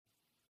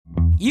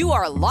You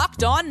are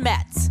Locked On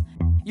Mets,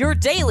 your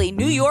daily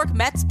New York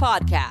Mets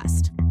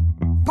podcast.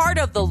 Part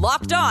of the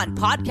Locked On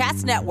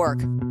Podcast Network,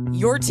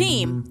 your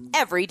team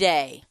every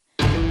day.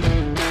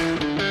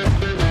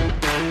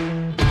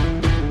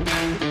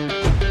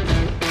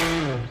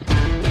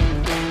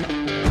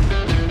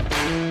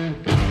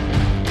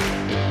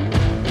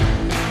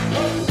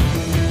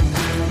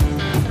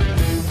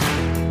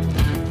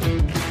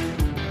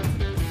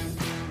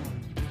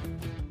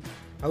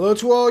 Hello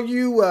to all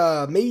you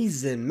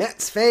amazing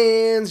Mets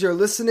fans. You're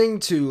listening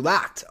to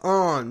Locked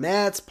On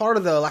Mets, part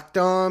of the Locked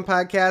On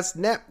Podcast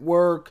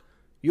Network,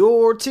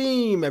 your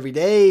team every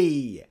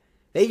day.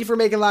 Thank you for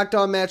making Locked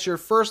On Mets your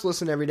first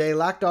listen every day.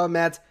 Locked On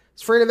Mets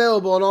is free and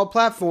available on all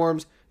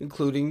platforms,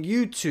 including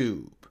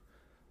YouTube.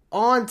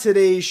 On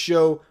today's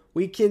show,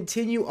 we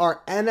continue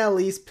our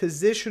NL East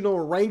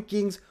positional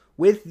rankings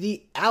with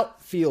the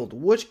outfield.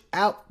 Which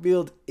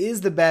outfield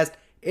is the best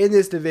in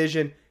this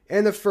division?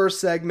 In the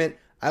first segment,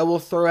 I will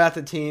throw out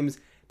the teams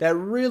that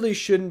really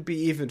shouldn't be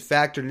even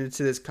factored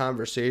into this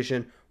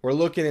conversation. We're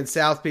looking at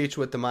South Beach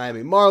with the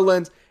Miami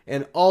Marlins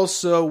and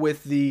also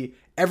with the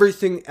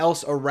everything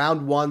else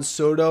around Juan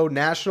Soto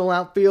national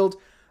outfield.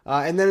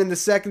 And then in the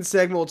second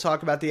segment, we'll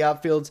talk about the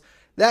outfields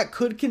that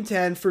could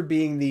contend for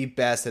being the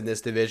best in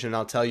this division.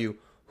 I'll tell you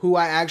who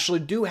I actually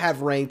do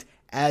have ranked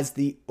as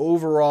the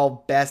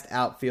overall best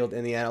outfield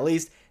in the NL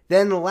East.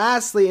 Then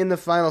lastly, in the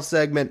final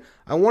segment,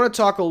 I want to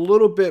talk a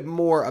little bit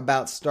more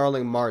about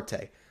Starling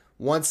Marte.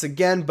 Once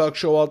again, Buck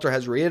Showalter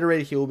has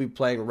reiterated he will be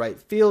playing right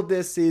field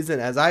this season,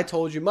 as I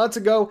told you months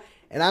ago,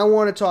 and I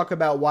want to talk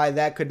about why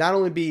that could not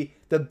only be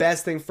the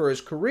best thing for his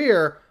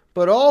career,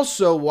 but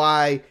also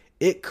why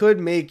it could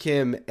make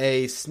him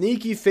a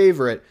sneaky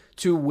favorite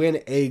to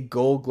win a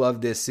Gold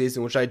Glove this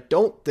season, which I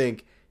don't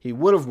think he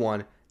would have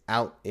won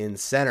out in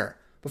center.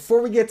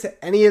 Before we get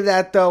to any of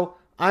that, though,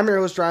 I'm your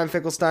host, Ryan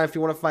Finkelstein. If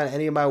you want to find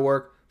any of my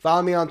work,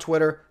 follow me on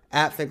Twitter,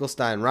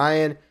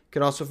 @FinkelsteinRyan. You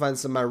can also find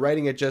some of my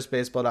writing at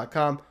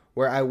justbaseball.com,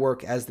 where I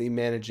work as the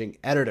managing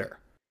editor.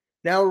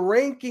 Now,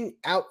 ranking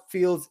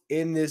outfields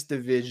in this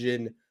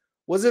division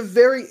was a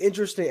very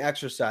interesting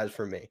exercise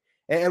for me.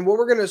 And what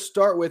we're going to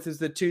start with is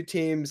the two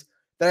teams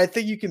that I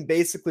think you can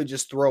basically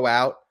just throw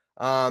out.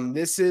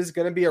 This is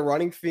going to be a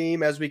running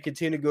theme as we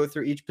continue to go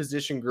through each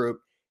position group,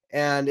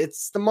 and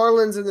it's the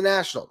Marlins and the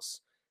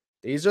Nationals.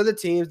 These are the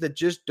teams that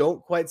just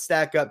don't quite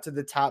stack up to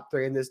the top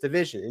three in this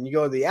division. And you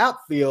go to the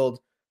outfield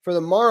for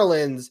the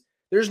Marlins,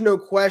 there's no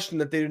question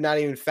that they do not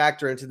even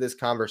factor into this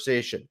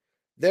conversation.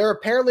 They're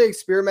apparently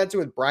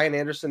experimenting with Brian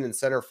Anderson in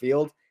center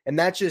field, and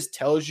that just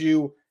tells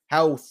you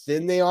how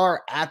thin they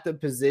are at the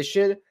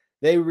position.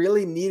 They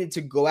really needed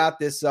to go out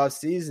this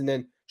offseason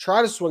and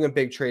try to swing a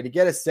big trade to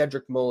get a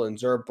Cedric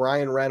Mullins or a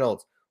Brian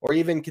Reynolds or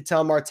even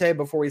Ketel Marte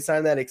before we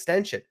sign that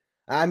extension.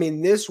 I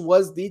mean, this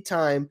was the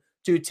time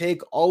to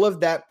take all of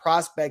that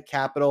prospect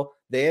capital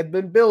they have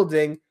been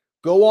building,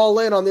 go all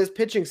in on this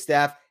pitching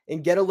staff,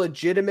 and get a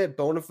legitimate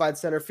bona fide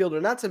center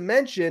fielder. Not to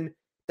mention,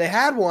 they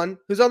had one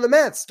who's on the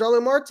Mets,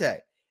 Starling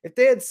Marte. If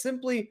they had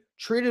simply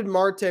treated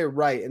Marte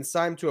right and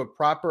signed to a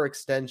proper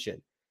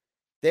extension,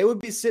 they would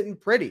be sitting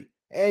pretty.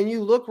 And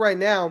you look right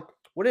now,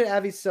 what did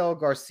Avisail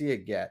Garcia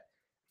get?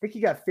 I think he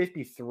got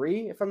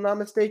 53, if I'm not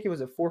mistaken.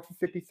 Was it 4 for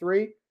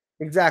 53?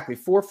 Exactly,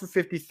 4 for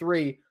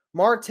 53.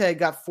 Marte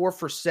got 4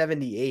 for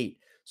 78.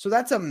 So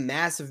that's a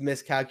massive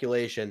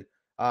miscalculation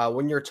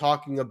when you're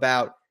talking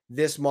about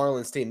this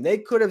Marlins team. They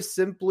could have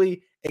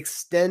simply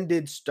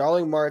extended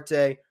Starling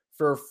Marte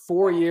for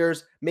 4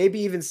 years,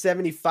 maybe even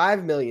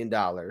 $75 million,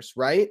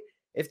 right?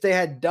 If they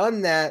had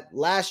done that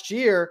last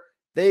year,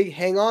 they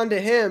hang on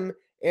to him,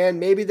 and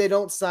maybe they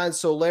don't sign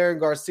Soler and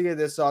Garcia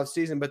this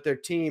offseason, but their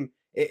team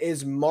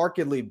is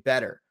markedly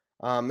better.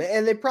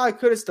 And they probably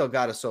could have still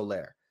got a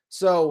Soler.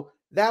 So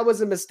that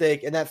was a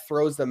mistake, and that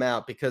throws them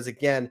out because,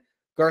 again,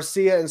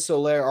 Garcia and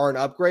Soler are an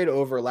upgrade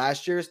over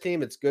last year's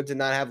team. It's good to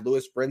not have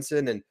Lewis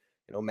Brinson and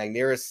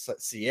Magneuris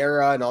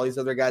Sierra and all these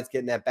other guys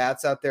getting at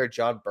bats out there,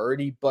 John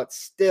Birdie, but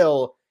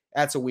still,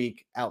 that's a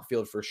weak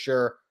outfield for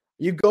sure.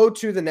 You go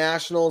to the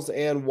Nationals,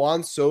 and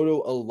Juan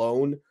Soto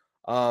alone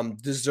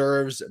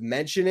deserves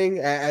mentioning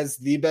as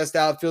the best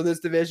outfield in this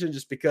division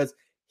just because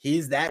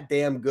he's that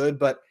damn good.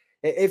 But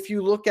if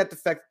you look at the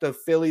fact that the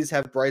Phillies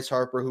have Bryce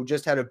Harper, who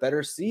just had a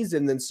better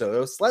season than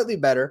Soto, slightly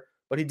better,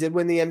 but he did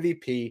win the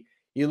MVP.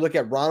 You look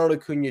at Ronald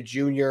Acuna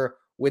Jr.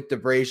 with the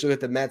Braves, you look at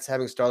the Mets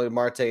having Starling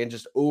Marte, and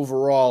just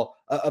overall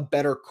a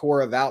better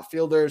core of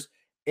outfielders.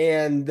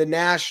 And the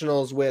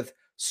Nationals with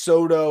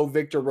Soto,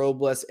 Victor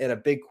Robles, and a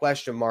big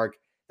question mark,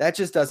 that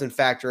just doesn't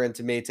factor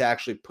into me to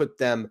actually put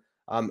them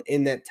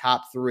in that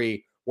top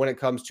three when it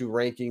comes to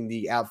ranking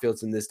the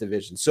outfields in this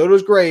division.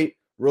 Soto's great.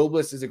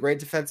 Robles is a great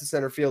defensive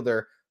center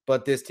fielder,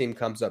 but this team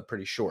comes up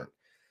pretty short.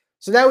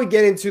 So now we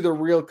get into the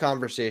real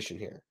conversation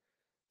here.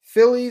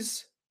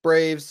 Phillies,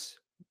 Braves,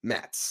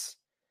 Mets.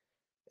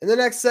 In the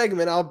next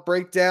segment, I'll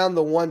break down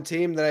the one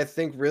team that I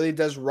think really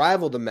does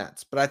rival the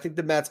Mets, but I think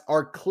the Mets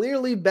are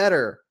clearly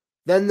better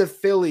than the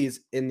Phillies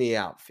in the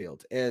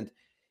outfield. And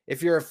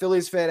if you're a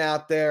Phillies fan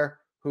out there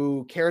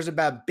who cares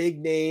about big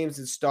names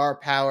and star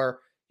power,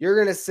 you're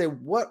going to say,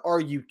 what are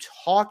you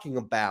talking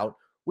about?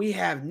 We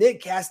have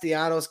Nick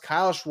Castellanos,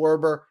 Kyle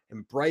Schwarber,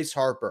 and Bryce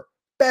Harper.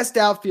 Best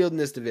outfield in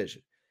this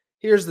division.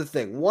 Here's the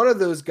thing. One of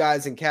those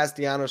guys in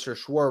Castellanos or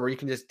Schwarber, you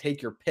can just take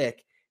your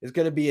pick, is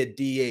going to be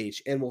a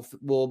DH and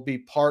will be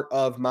part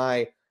of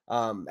my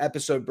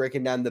episode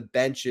breaking down the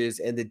benches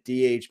and the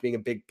DH being a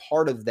big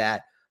part of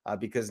that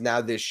because now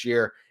this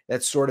year,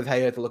 that's sort of how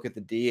you have to look at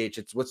the DH.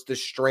 It's what's the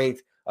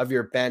strength of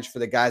your bench for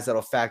the guys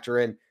that'll factor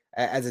in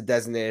as a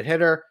designated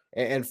hitter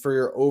and for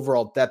your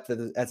overall depth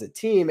as a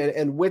team.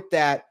 And with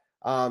that,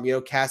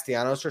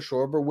 Castellanos or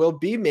Schwarber will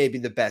be maybe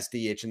the best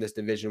DH in this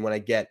division when I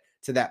get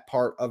to that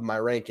part of my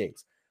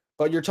rankings.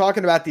 But you're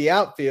talking about the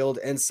outfield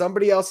and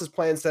somebody else is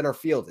playing center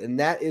field. And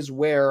that is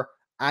where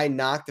I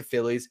knock the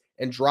Phillies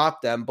and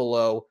drop them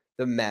below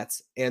the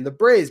Mets and the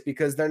Braves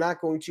because they're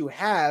not going to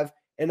have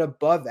an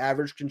above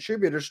average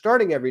contributor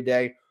starting every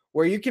day,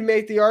 where you can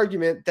make the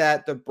argument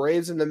that the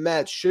Braves and the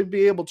Mets should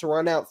be able to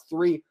run out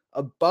 3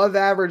 above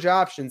average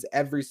options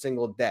every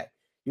single day.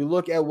 You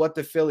look at what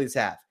the Phillies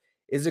have.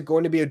 Is it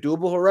going to be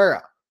Odubel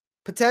Herrera?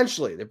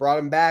 Potentially. They brought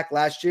him back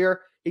last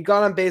year. He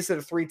got on base at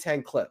a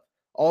 310 clip.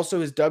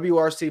 Also his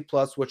WRC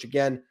plus, which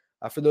again,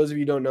 for those of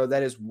you who don't know,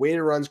 that is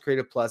weighted runs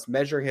created plus,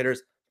 measuring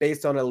hitters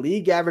based on a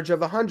league average of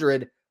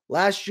 100.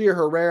 Last year,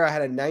 Herrera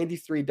had a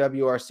 93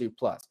 WRC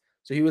plus.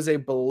 So he was a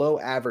below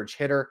average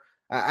hitter.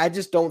 I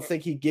just don't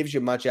think he gives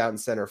you much out in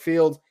center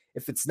field.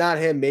 If it's not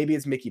him, maybe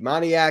it's Mickey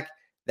Moniak.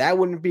 That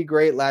wouldn't be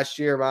great. Last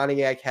year,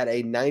 Moniak had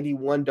a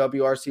 91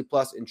 WRC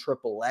plus in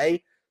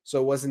AAA,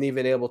 so wasn't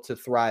even able to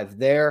thrive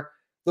there.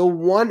 The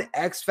one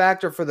X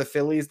factor for the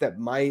Phillies that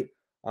might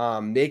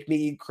make me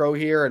eat crow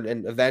here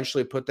and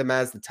eventually put them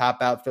as the top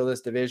outfield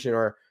this division,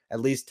 or at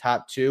least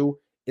top 2,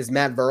 is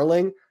Matt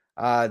Verling.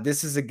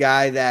 This is a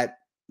guy that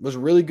was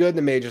really good in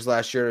the majors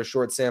last year in a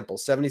short sample,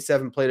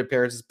 77 plate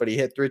appearances, but he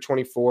hit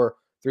 324,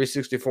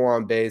 364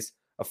 on base,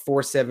 a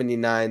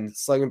 479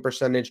 slugging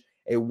percentage,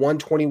 a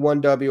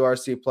 121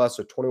 WRC plus,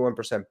 so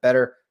 21%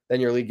 better than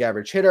your league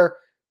average hitter.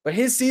 But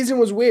his season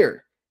was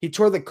weird. He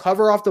tore the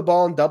cover off the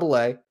ball in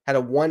AA, had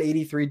a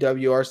 183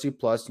 WRC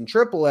plus. In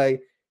AAA,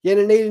 he had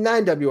an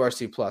 89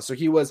 WRC plus. So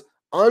he was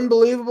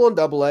unbelievable in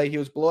AA. He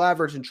was below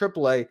average in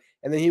AAA,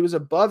 and then he was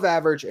above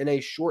average in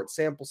a short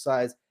sample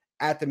size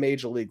at the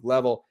major league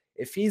level.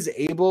 If he's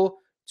able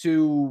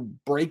to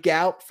break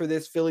out for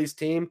this Phillies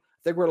team, I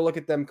think we're going to look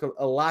at them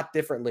a lot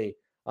differently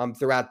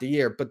throughout the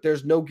year, but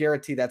there's no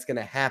guarantee that's going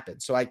to happen.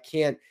 So I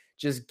can't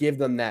just give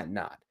them that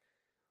nod.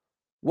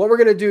 What we're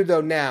going to do,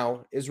 though,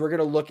 now is we're going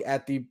to look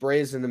at the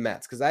Braves and the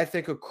Mets, because I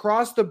think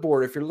across the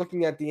board, if you're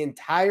looking at the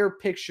entire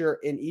picture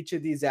in each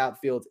of these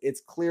outfields,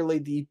 it's clearly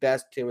the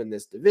best 2 in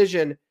this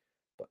division.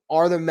 But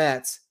are the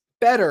Mets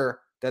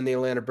better than the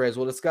Atlanta Braves?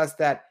 We'll discuss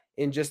that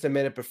in just a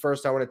minute, but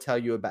first I want to tell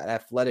you about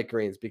Athletic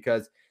Greens,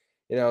 because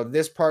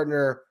this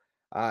partner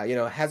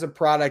has a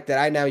product that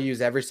I now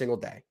use every single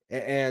day,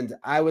 and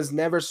I was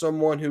never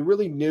someone who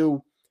really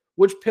knew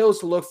which pills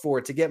to look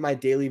for to get my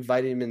daily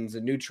vitamins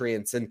and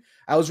nutrients, and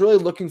I was really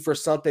looking for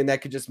something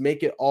that could just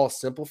make it all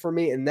simple for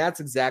me, and that's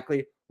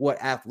exactly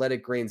what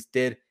Athletic Greens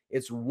did.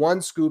 It's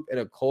 1 scoop in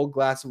a cold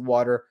glass of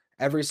water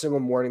every single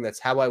morning. That's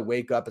how I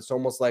wake up. It's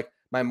almost like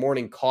my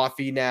morning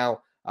coffee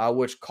now,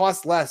 which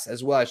costs less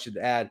as well, I should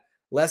add.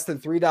 Less than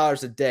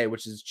 $3 a day,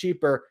 which is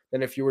cheaper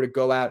than if you were to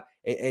go out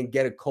and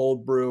get a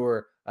cold brew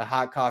or a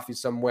hot coffee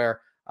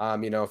somewhere,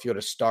 if you go to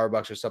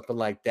Starbucks or something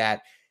like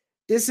that.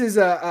 This is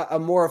a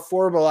more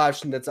affordable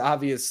option that's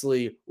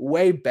obviously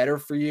way better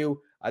for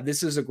you.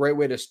 This is a great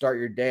way to start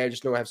your day. I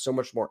just know I have so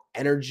much more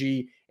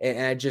energy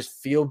and I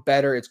just feel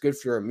better. It's good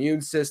for your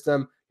immune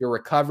system, your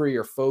recovery,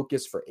 your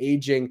focus, for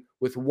aging.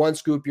 With 1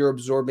 scoop, you're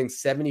absorbing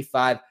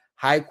 75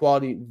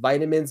 high-quality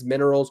vitamins,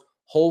 minerals,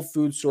 whole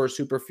food source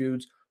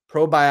superfoods,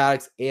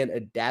 probiotics, and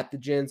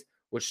adaptogens,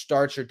 which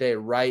starts your day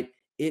right.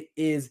 It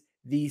is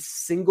the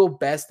single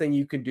best thing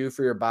you can do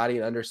for your body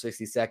in under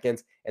 60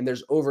 seconds. And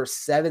there's over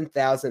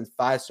 7,000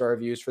 5-star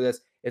reviews for this.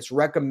 It's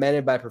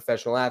recommended by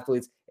professional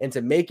athletes. And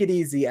to make it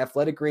easy,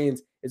 Athletic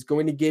Greens is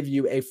going to give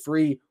you a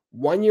free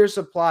 1-year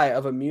supply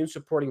of immune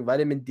supporting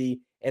vitamin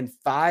D and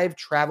 5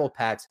 travel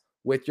packs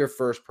with your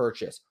first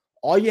purchase.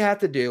 All you have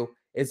to do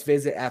is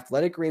visit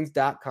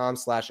athleticgreens.com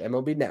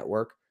 /MLB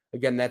network.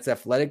 Again, that's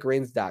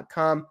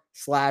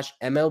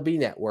athleticgreens.com/MLB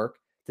network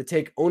to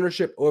take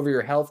ownership over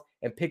your health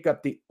and pick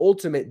up the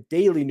ultimate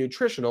daily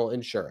nutritional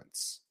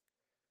insurance.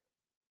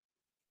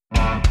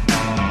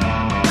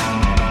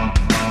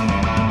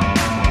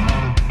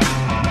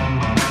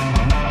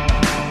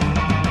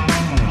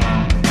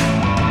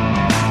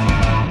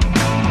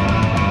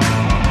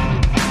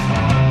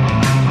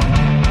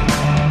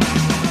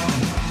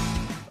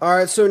 All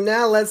right, so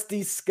now let's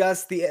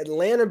discuss the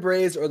Atlanta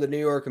Braves or the New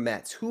York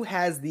Mets. Who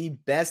has the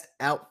best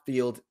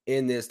outfield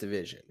in this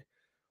division?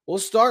 We'll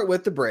start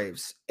with the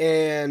Braves,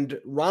 and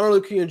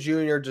Ronald Acuna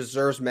Jr.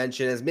 deserves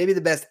mention as maybe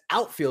the best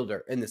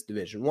outfielder in this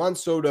division. Juan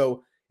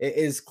Soto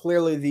is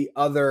clearly the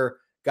other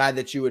guy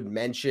that you would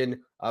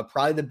mention.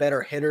 Probably the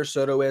better hitter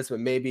Soto is, but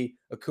maybe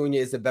Acuna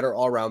is the better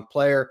all-around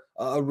player,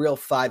 a real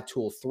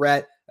 5-tool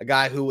threat. a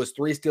guy who was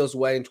 3 steals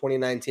away in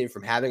 2019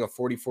 from having a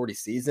 40-40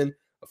 season,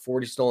 of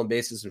 40 stolen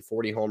bases and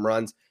 40 home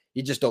runs.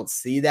 You just don't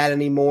see that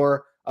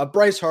anymore.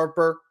 Bryce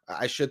Harper,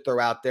 I should throw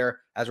out there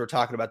as we're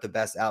talking about the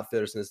best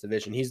outfielders in this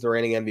division. He's the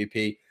reigning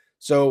MVP.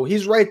 So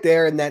he's right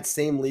there in that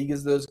same league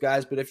as those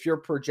guys. But if you're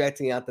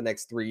projecting out the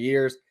next 3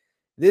 years,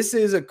 this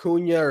is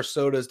Acuna or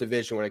Soto's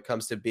division when it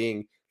comes to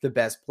being the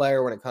best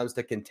player, when it comes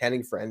to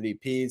contending for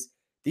MVPs.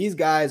 These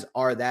guys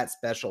are that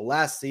special.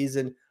 Last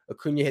season,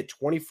 Acuna hit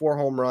 24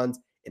 home runs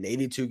in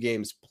 82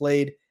 games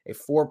played, a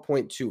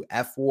 4.2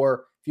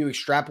 F-WAR. If you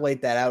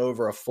extrapolate that out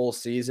over a full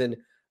season,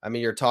 I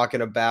mean, you're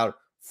talking about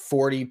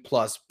 40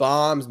 plus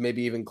bombs,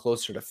 maybe even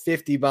closer to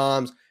 50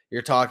 bombs.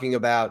 You're talking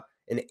about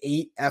an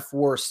 8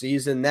 F-WAR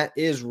season. That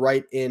is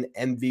right in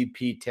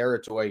MVP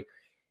territory.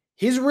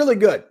 He's really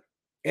good.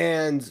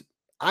 And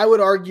I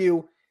would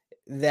argue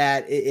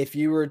that if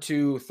you were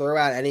to throw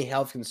out any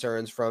health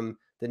concerns from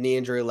the knee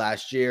injury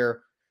last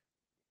year,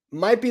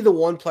 might be the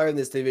one player in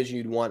this division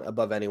you'd want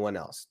above anyone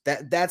else.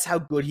 That's how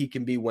good he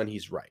can be when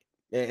he's right.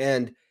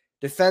 And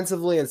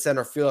defensively in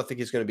center field, I think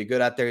he's going to be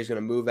good out there. He's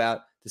going to move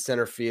out to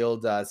center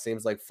field,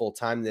 seems like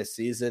full-time this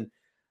season.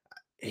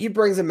 He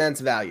brings immense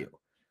value.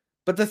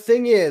 But the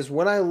thing is,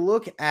 when I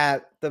look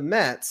at the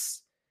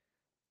Mets,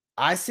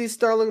 I see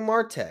Starling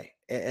Marte.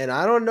 And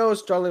I don't know if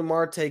Starling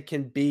Marte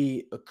can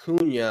be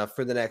Acuna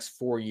for the next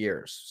 4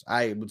 years.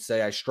 I would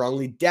say I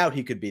strongly doubt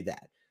he could be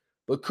that.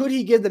 But could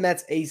he give the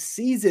Mets a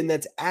season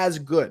that's as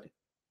good?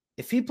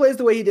 If he plays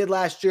the way he did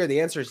last year, the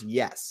answer is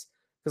yes.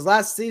 Because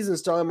last season,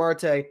 Starling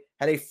Marte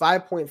had a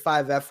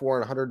 5.5 F-WAR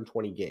in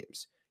 120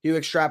 games. You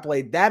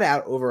extrapolate that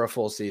out over a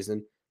full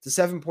season to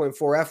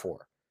 7.4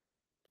 F-WAR.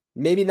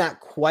 Maybe not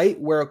quite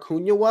where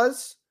Acuna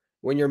was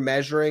when you're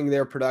measuring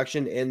their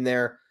production in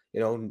their,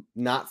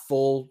 not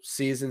full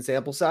season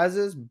sample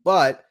sizes,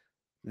 but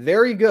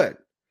very good.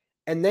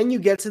 And then you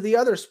get to the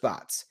other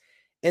spots.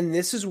 And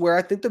this is where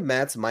I think the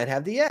Mets might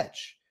have the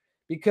edge.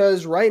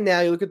 Because right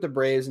now you look at the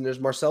Braves and there's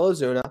Marcell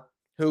Ozuna,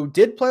 who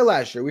did play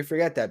last year. We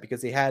forget that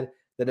because he had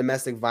the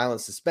domestic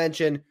violence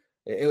suspension.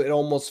 It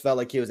almost felt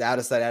like he was out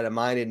of sight, out of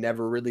mind, and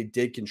never really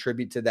did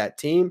contribute to that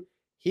team.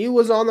 He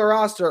was on the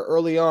roster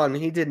early on,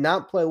 and he did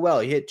not play well.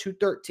 He hit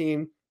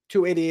 213,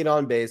 288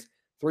 on base,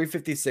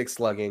 356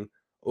 slugging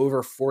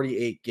over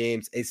 48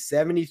 games, a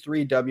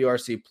 73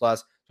 WRC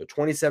plus, so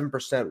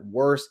 27%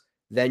 worse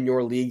than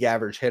your league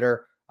average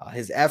hitter.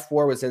 His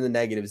F-WAR was in the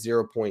negative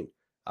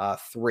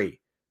 0.3,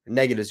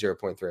 negative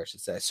 0.3, I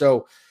should say.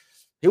 So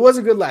he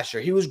wasn't good last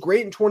year. He was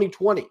great in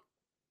 2020.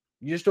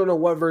 You just don't know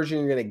what version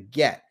you're going to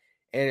get.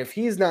 And if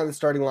he's not in the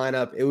starting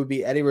lineup, it would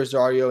be Eddie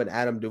Rosario and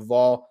Adam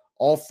Duvall.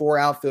 All 4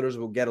 outfielders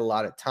will get a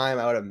lot of time.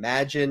 I would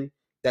imagine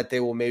that they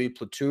will maybe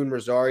platoon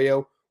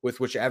Rosario with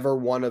whichever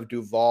one of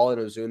Duvall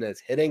and Ozuna is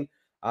hitting.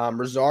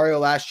 Rosario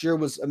last year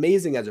was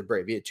amazing as a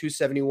Brave. He had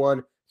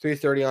 271,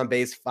 330 on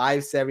base,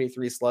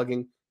 573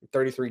 slugging in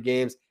 33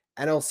 games,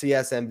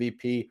 NLCS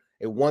MVP,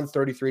 a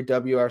 133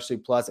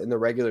 WRC plus in the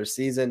regular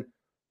season.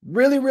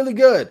 Really, really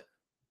good.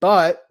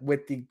 But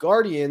with the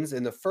Guardians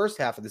in the first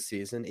half of the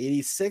season,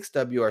 86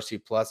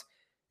 WRC plus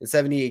in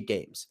 78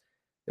 games.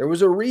 There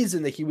was a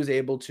reason that he was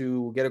able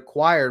to get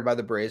acquired by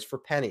the Braves for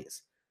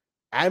pennies.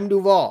 Adam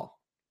Duvall,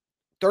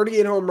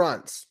 38 home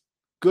runs,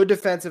 good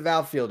defensive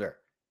outfielder,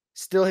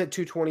 still hit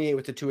 228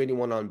 with a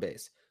 281 on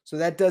base. So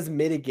that does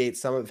mitigate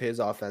some of his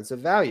offensive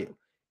value.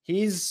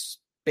 He's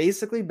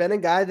basically been a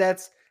guy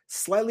that's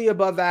slightly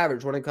above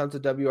average when it comes to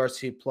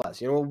WRC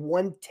plus.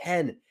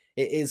 110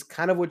 is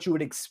kind of what you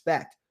would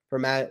expect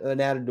from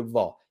Adam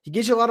Duvall. He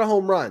gives you a lot of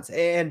home runs.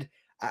 And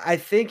I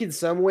think in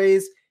some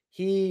ways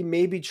he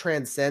maybe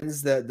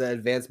transcends the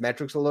advanced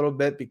metrics a little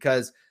bit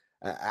because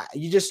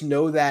you just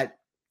know that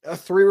a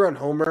 3-run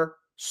homer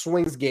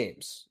swings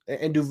games,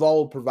 and Duvall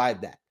will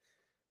provide that.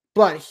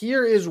 But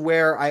here is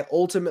where I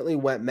ultimately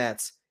went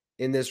Mets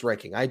in this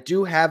ranking. I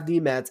do have the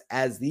Mets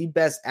as the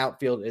best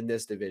outfield in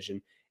this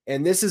division.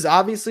 And this is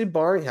obviously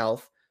barring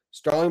health.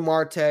 Starling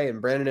Marte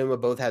and Brandon Nimmo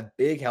both have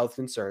big health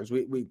concerns.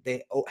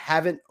 They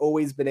haven't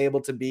always been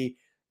able to be,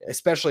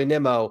 especially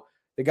Nimmo,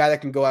 the guy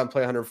that can go out and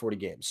play 140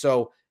 games.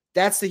 So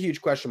that's the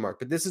huge question mark.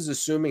 But this is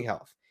assuming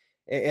health.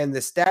 And the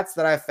stats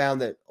that I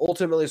found that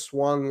ultimately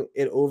swung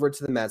it over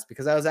to the Mets,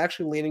 because I was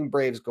actually leaning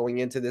Braves going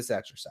into this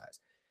exercise,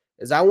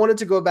 is I wanted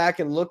to go back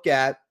and look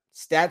at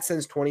stats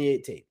since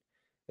 2018.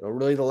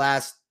 Really the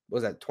last, what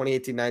was that,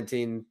 2018,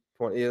 19,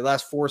 20, the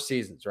last 4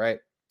 seasons, right?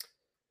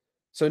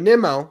 So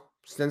Nimmo,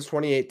 since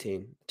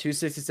 2018,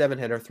 267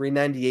 hitter,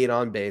 398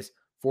 on base,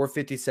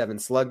 457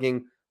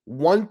 slugging,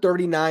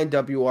 139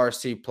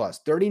 WRC plus,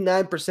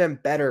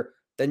 39% better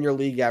than your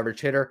league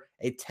average hitter,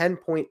 a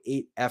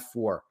 10.8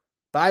 F-WAR.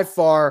 By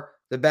far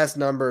the best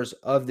numbers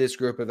of this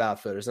group of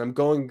outfielders. I'm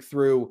going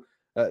through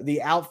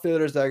the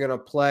outfielders that are going to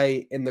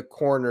play in the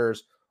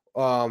corners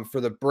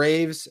for the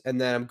Braves, and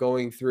then I'm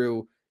going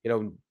through,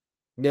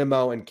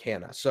 Nimmo and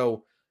Canha.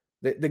 So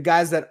the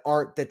guys that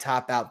aren't the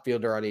top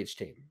outfielder on each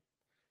team.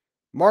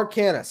 Mark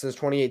Canha since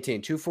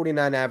 2018,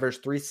 249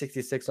 average,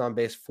 366 on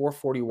base,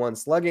 441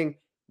 slugging,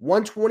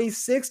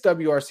 126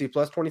 WRC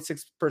plus,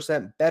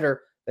 26%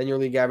 better than your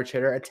league average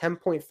hitter at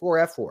 10.4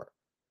 F4.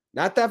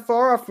 Not that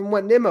far off from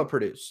what Nimmo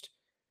produced.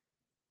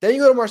 Then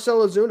you go to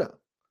Marcell Ozuna.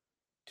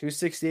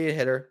 268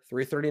 hitter,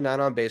 339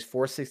 on base,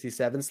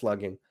 467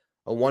 slugging,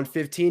 a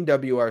 115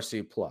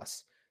 WRC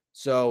plus.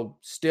 So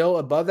still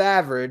above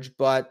average,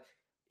 but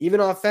even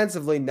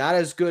offensively, not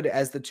as good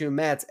as the two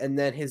Mets. And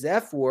then his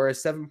F4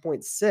 is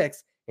 7.6,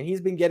 and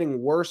he's been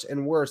getting worse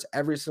and worse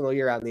every single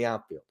year out in the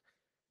outfield.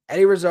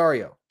 Eddie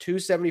Rosario,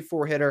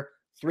 274 hitter,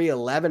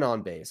 311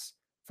 on base,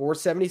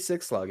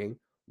 476 slugging,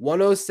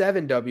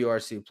 107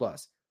 WRC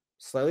plus.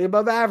 Slightly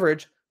above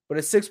average, but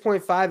a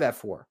 6.5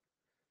 F4.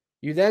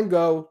 You then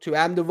go to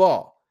Adam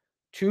Duvall,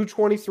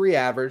 223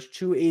 average,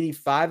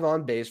 285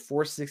 on base,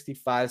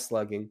 465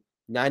 slugging,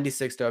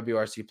 96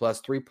 WRC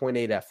plus,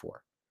 3.8 F4.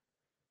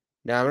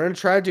 Now I'm going to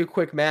try to do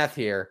quick math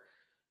here.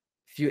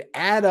 If you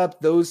add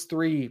up those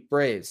three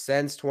Braves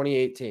since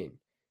 2018,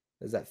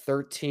 is that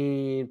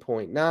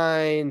 13.9,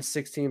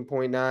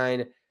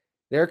 16.9?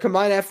 Their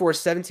combined F4 is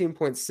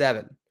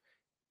 17.7.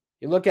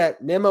 You look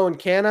at Nimmo and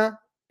Canha,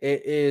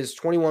 it is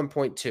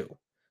 21.2.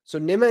 So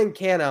Nimmo and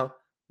Canha,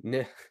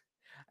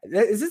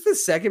 is this the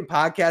second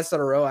podcast in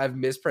a row I've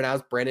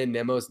mispronounced Brandon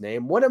Nimmo's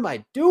name? What am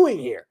I doing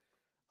here?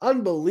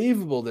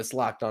 Unbelievable, this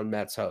Locked On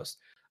Mets host.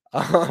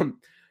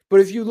 But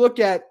if you look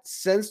at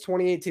since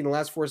 2018, the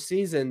last four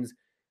seasons,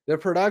 the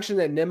production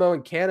that Nimmo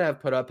and Canha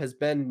have put up has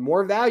been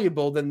more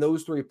valuable than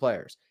those three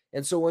players.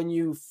 And so when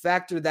you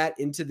factor that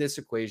into this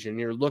equation,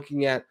 you're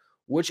looking at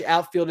which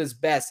outfield is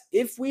best.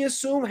 If we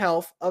assume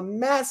health, a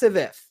massive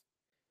if,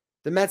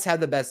 the Mets have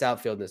the best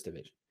outfield in this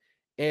division.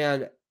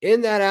 And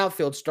in that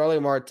outfield,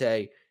 Starling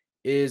Marte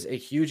is a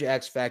huge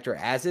X factor,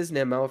 as is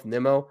Nimmo. If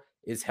Nimmo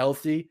is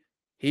healthy,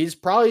 he's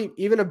probably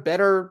even a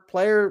better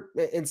player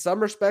in some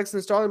respects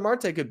than Starling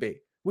Marte could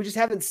be. We just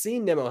haven't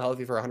seen Nimmo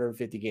healthy for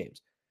 150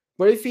 games.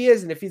 But if he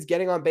is, and if he's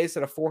getting on base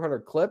at a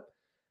 400 clip,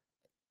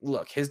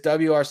 look, his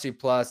WRC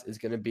plus is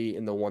going to be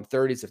in the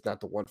 130s, if not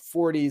the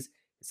 140s.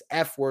 His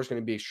F4 is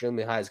going to be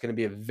extremely high. It's going to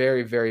be a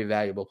very, very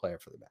valuable player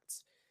for the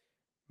Mets.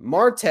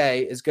 Marte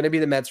is going to be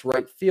the Mets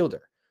right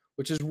fielder,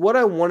 which is what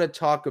I want to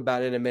talk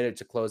about in a minute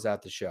to close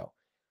out the show.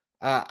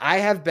 I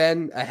have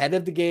been ahead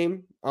of the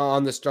game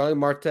on the Starling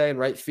Marte in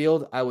right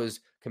field. I was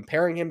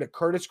comparing him to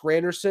Curtis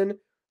Granderson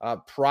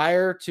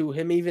prior to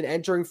him even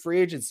entering free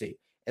agency,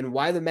 and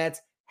why the Mets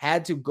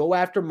had to go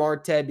after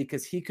Marte,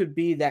 because he could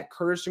be that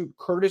Curtis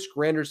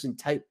Granderson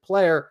type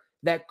player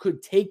that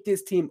could take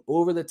this team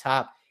over the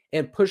top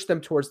and push them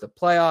towards the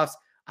playoffs.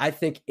 I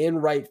think in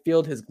right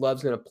field, his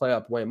glove's going to play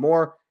up way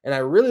more. And I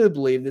really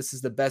believe this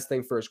is the best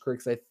thing for his career,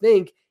 because I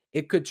think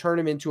it could turn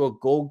him into a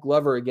Gold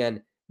Glover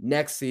again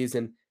next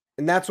season.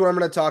 And that's what I'm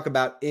going to talk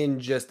about in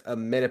just a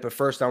minute. But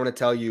first, I want to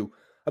tell you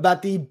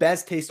about the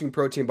best tasting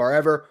protein bar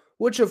ever,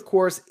 which of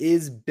course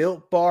is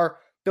Built Bar.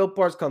 Built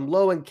Bars come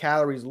low in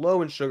calories,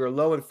 low in sugar,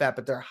 low in fat,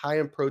 but they're high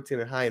in protein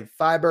and high in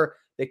fiber.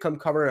 They come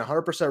covered in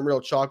 100%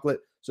 real chocolate,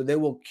 so they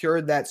will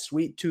cure that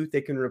sweet tooth.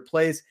 They can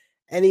replace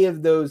any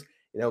of those,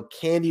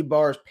 candy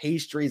bars,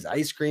 pastries,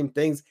 ice cream,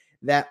 things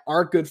that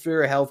aren't good for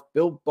your health.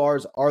 Built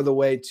Bars are the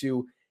way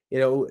to,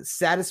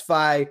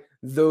 satisfy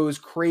those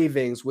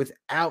cravings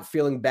without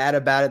feeling bad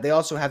about it. They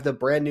also have the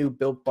brand new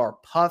Built Bar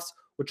Puffs,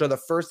 which are the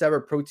first ever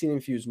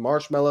protein-infused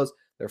marshmallows.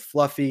 They're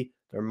fluffy,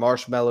 they're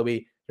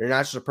marshmallowy. They're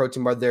not just a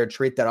protein bar, they're a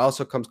treat that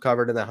also comes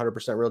covered in that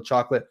 100% real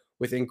chocolate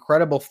with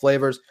incredible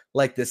flavors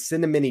like the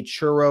cinnamon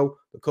churro,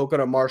 the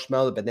coconut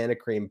marshmallow, the banana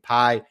cream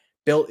pie.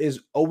 Built is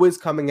always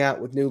coming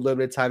out with new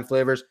limited time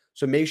flavors,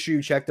 so make sure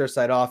you check their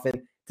site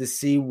often to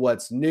see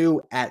what's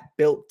new at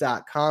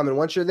Built.com. And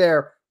once you're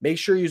there, make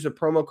sure you use the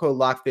promo code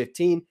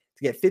LOCK15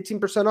 to get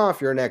 15%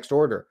 off your next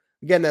order.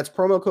 Again, that's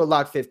promo code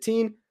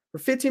LOCK15 for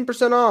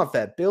 15% off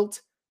at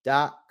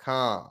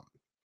Built.com.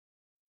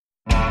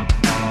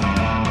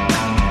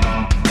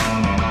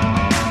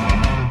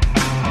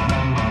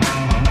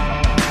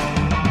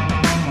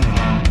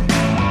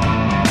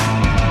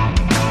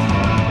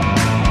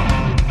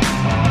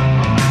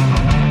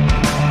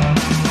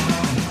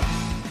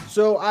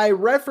 So I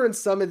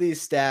referenced some of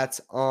these stats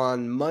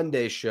on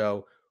Monday's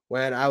show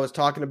when I was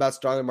talking about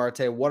Starling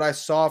Marte, what I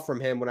saw from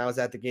him when I was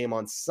at the game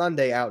on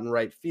Sunday out in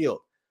right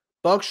field.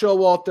 Buck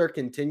Showalter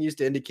continues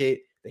to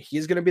indicate that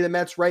he's going to be the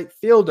Mets right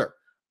fielder.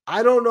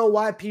 I don't know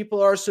why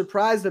people are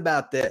surprised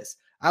about this.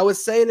 I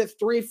was saying it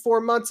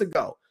 3-4 months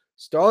ago.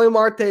 Starling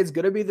Marte is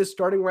going to be the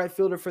starting right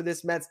fielder for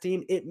this Mets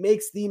team. It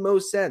makes the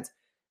most sense.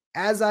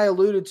 As I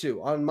alluded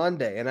to on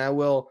Monday, and I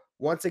will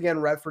once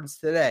again reference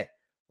today,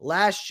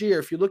 last year,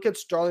 if you look at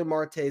Starling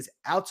Marte's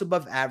outs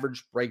above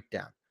average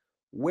breakdown,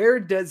 where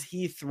does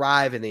he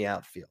thrive in the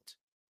outfield?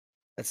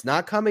 It's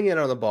not coming in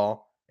on the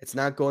ball. It's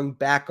not going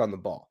back on the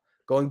ball.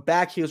 Going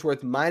back, he was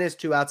worth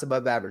 -2 outs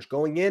above average.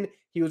 Going in,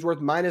 he was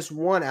worth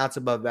 -1 outs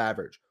above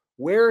average.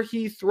 Where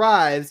he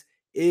thrives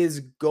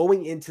is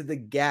going into the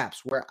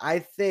gaps, where I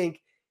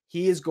think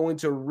he is going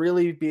to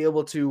really be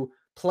able to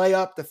play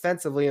up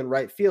defensively in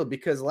right field,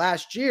 because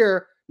last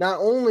year, not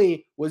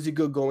only was he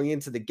good going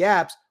into the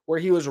gaps, where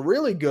he was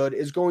really good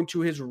is going to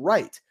his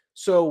right.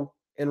 So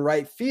in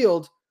right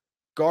field,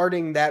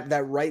 guarding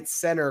that right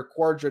center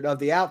quadrant of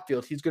the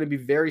outfield. He's going to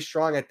be very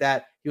strong at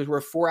that. He was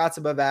worth 4 outs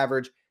above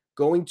average,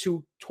 going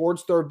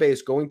towards third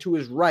base, going to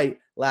his right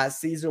last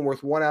season,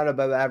 worth 1 out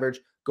above average,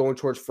 going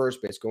towards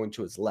first base, going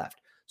to his left.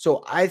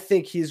 So I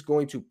think he's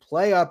going to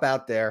play up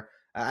out there.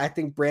 I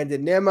think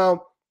Brandon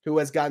Nimmo, who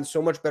has gotten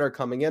so much better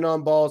coming in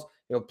on balls,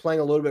 playing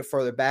a little bit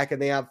further back in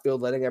the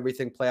outfield, letting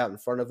everything play out in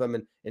front of him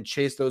and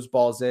chase those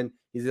balls in.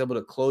 He's able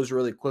to close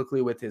really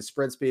quickly with his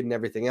sprint speed and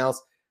everything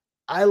else.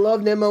 I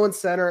love Nimmo in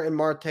center and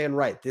Marte in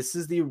right. This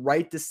is the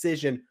right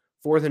decision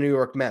for the New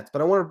York Mets.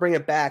 But I want to bring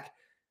it back,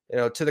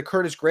 to the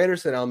Curtis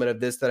Granderson element of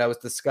this that I was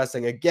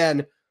discussing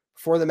again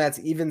before the Mets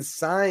even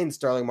signed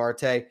Starling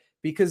Marte,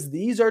 because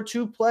these are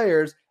two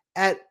players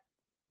at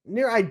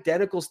near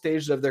identical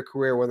stages of their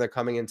career when they're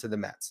coming into the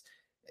Mets.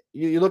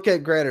 You look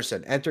at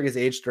Granderson entering his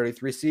age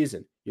 33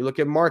 season. You look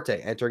at Marte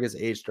entering his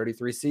age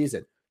 33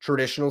 season.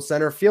 Traditional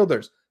center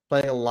fielders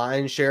playing a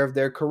lion's share of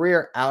their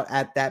career out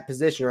at that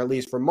position, or at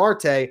least for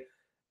Marte,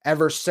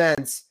 ever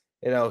since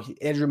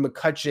Andrew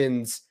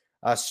McCutchen's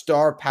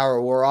star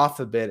power wore off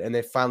a bit, and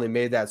they finally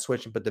made that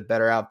switch and put the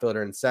better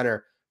outfielder in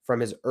center from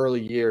his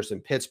early years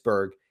in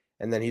Pittsburgh,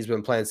 and then he's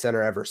been playing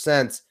center ever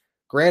since.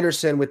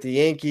 Granderson with the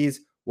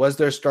Yankees was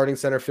their starting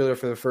center fielder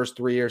for the first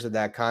 3 years of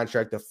that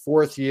contract. The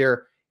fourth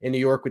year in New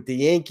York with the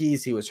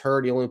Yankees, he was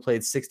hurt. He only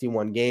played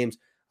 61 games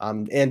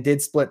and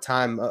did split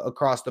time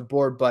across the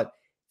board. But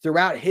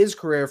throughout his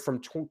career from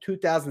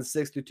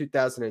 2006 to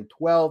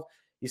 2012,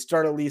 he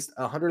started at least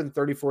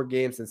 134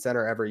 games in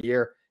center every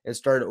year and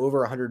started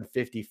over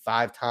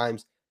 155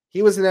 times.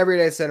 He was an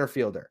everyday center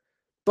fielder.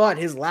 But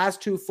his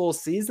last 2 full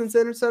seasons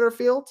in center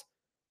field,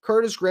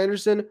 Curtis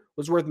Granderson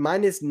was worth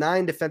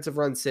 -9 defensive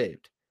runs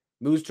saved.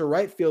 Moves to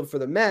right field for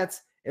the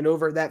Mets, and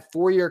over that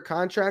 4-year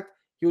contract,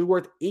 he was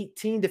worth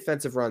 18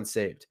 defensive runs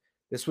saved.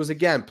 This was,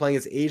 again, playing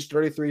his age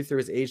 33 through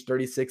his age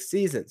 36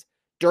 seasons.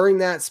 During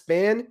that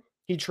span,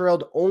 he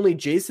trailed only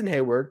Jason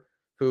Hayward,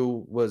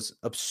 who was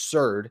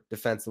absurd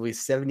defensively,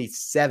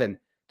 77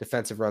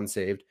 defensive runs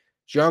saved,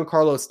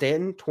 Giancarlo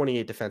Stanton,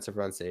 28 defensive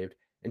runs saved,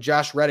 and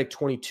Josh Reddick,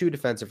 22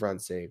 defensive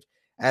runs saved,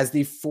 as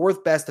the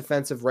 4th best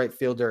defensive right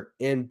fielder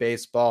in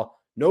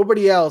baseball.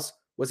 Nobody else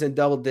was in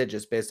double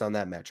digits based on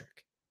that metric.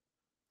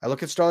 I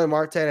look at Starling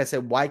Marte and I say,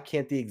 why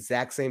can't the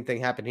exact same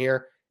thing happen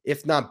here,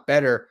 if not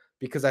better?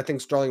 Because I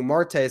think Starling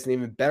Marte is an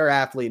even better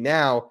athlete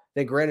now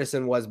than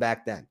Granderson was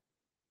back then.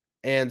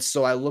 And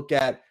so I look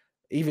at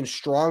even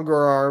stronger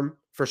arm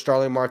for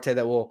Starling Marte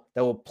that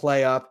will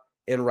play up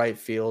in right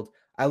field.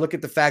 I look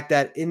at the fact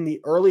that in the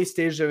early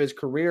stages of his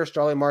career,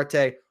 Starling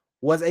Marte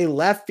was a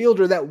left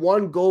fielder that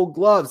won Gold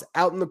Gloves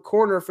out in the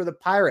corner for the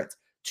Pirates.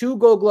 2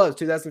 Gold Gloves,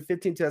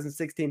 2015,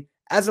 2016,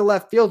 as a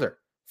left fielder.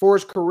 For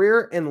his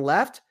career in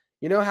left,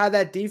 you know how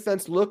that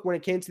defense looked when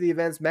it came to the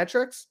advanced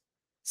metrics?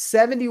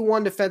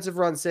 71 defensive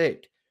runs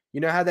saved.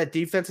 You know how that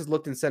defense has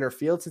looked in center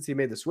field since he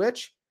made the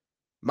switch?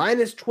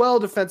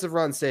 -12 defensive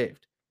runs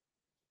saved.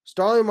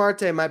 Starling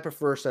Marte might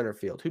prefer center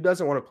field. Who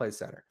doesn't want to play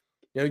center?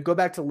 You go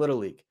back to Little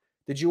League.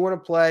 Did you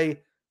want to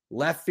play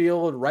left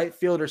field, right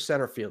field, or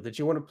center field? Did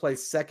you want to play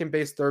second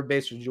base, third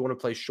base, or did you want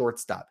to play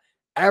shortstop?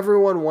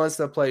 Everyone wants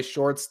to play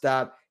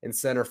shortstop and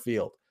center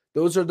field.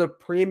 Those are the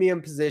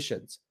premium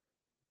positions.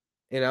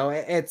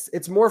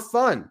 It's more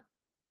fun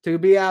to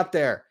be out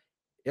there,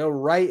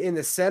 right in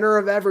the center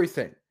of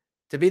everything,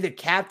 to be the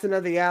captain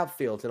of the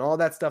outfield and all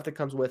that stuff that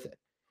comes with it.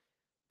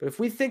 But if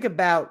we think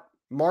about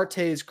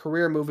Marte's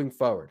career moving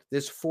forward,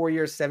 this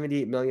 4-year,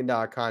 $78 million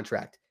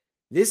contract,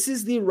 this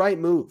is the right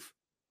move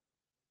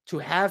to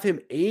have him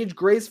age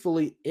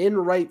gracefully in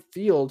right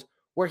field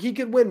where he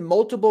could win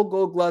multiple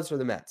Gold Gloves for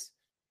the Mets.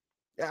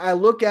 I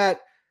look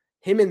at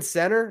him in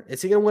center.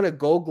 Is he going to win a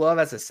Gold Glove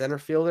as a center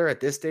fielder at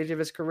this stage of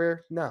his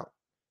career? No.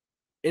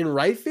 In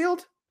right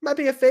field, might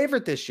be a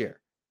favorite this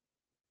year.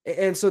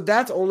 And so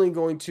that's only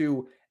going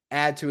to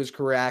add to his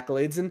career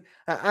accolades. And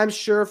I'm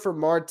sure for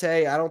Marte,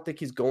 I don't think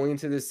he's going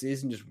into this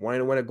season just wanting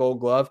to win a Gold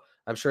Glove.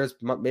 I'm sure it's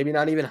maybe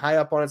not even high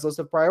up on his list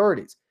of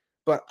priorities.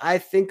 But I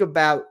think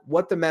about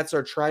what the Mets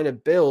are trying to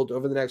build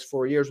over the next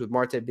 4 years with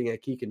Marte being a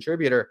key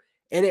contributor,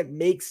 and it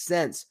makes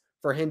sense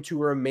for him to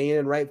remain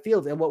in right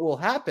field. And what will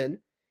happen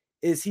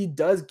is he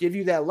does give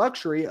you that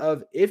luxury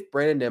of, if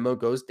Brandon Nimmo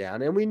goes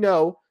down, and we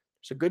know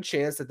there's a good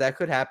chance that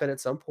could happen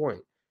at some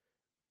point,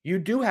 you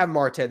do have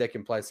Marte that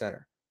can play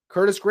center.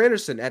 Curtis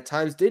Granderson at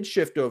times did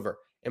shift over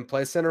and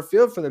play center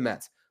field for the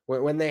Mets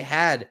when they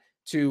had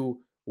to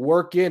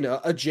work in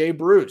a Jay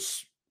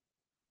Bruce.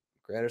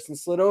 Granderson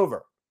slid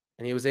over,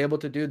 and he was able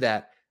to do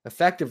that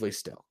effectively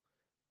still.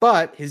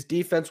 But his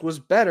defense was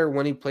better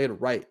when he played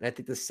right. And I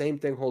think the same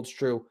thing holds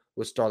true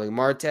with Starling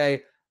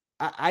Marte.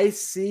 I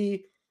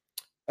see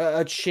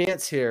a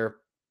chance here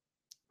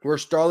where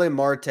Starling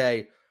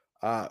Marte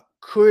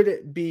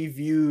could be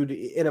viewed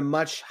in a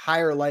much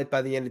higher light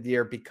by the end of the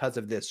year because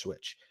of this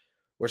switch.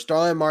 Where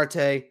Starling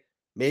Marte,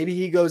 maybe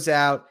he goes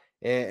out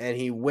and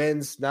he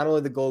wins not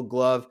only the Gold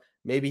Glove,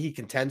 maybe he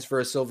contends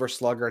for a Silver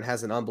Slugger and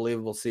has an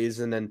unbelievable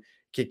season and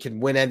can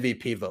win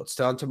MVP votes.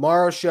 So on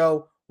tomorrow's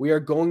show, we are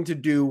going to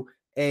do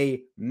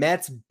a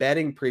Mets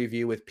betting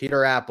preview with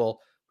Peter Apple,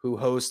 who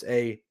hosts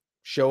a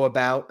show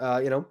about,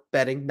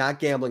 betting, not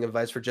gambling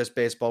advice for Just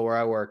Baseball where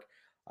I work.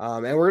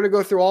 And we're going to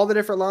go through all the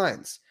different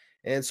lines.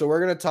 And so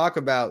we're going to talk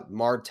about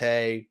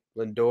Marte,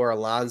 Lindor,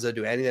 Alonso.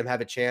 Do any of them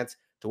have a chance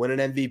to win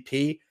an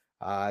MVP?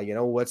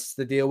 What's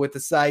the deal with the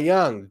Cy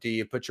Young? Do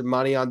you put your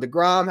money on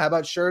DeGrom? How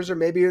about Scherzer?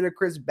 Maybe even a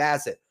Chris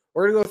Bassett.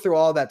 We're going to go through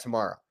all that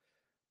tomorrow.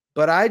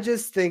 But I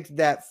just think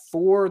that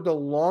for the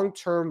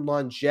long-term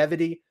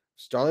longevity of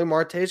Starling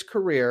Marte's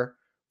career,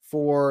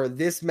 for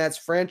this Mets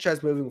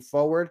franchise moving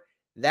forward,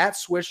 that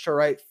switch to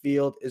right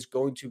field is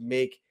going to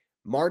make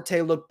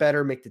Marte look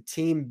better, make the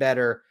team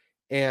better,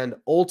 and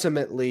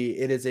ultimately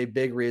it is a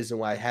big reason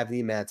why I have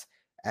the Mets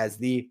as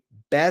the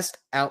best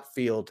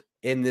outfield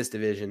in this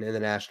division in the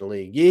National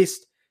League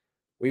East.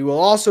 We will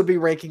also be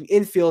ranking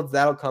infields.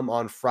 That'll come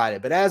on Friday.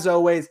 But as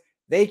always,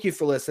 thank you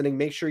for listening.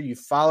 Make sure you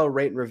follow,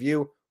 rate, and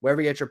review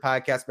wherever you get your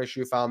podcast. Make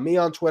sure you follow me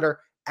on Twitter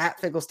at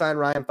Finkelstein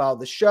Ryan. Follow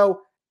the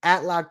show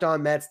at Locked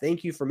On Mets.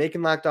 Thank you for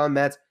making Locked On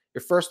Mets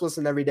your first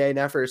listen every day.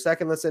 Now for your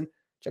second listen,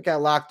 check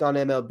out Locked On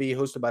MLB,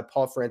 hosted by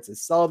Paul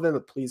Francis Sullivan,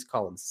 but please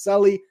call him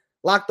Sully.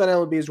 Locked On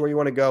MLB is where you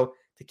want to go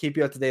to keep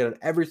you up to date on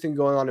everything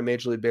going on in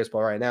Major League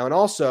Baseball right now, and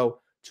also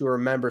to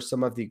remember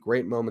some of the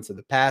great moments of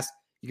the past.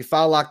 You can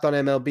follow Locked On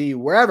MLB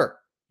wherever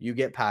you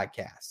get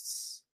podcasts.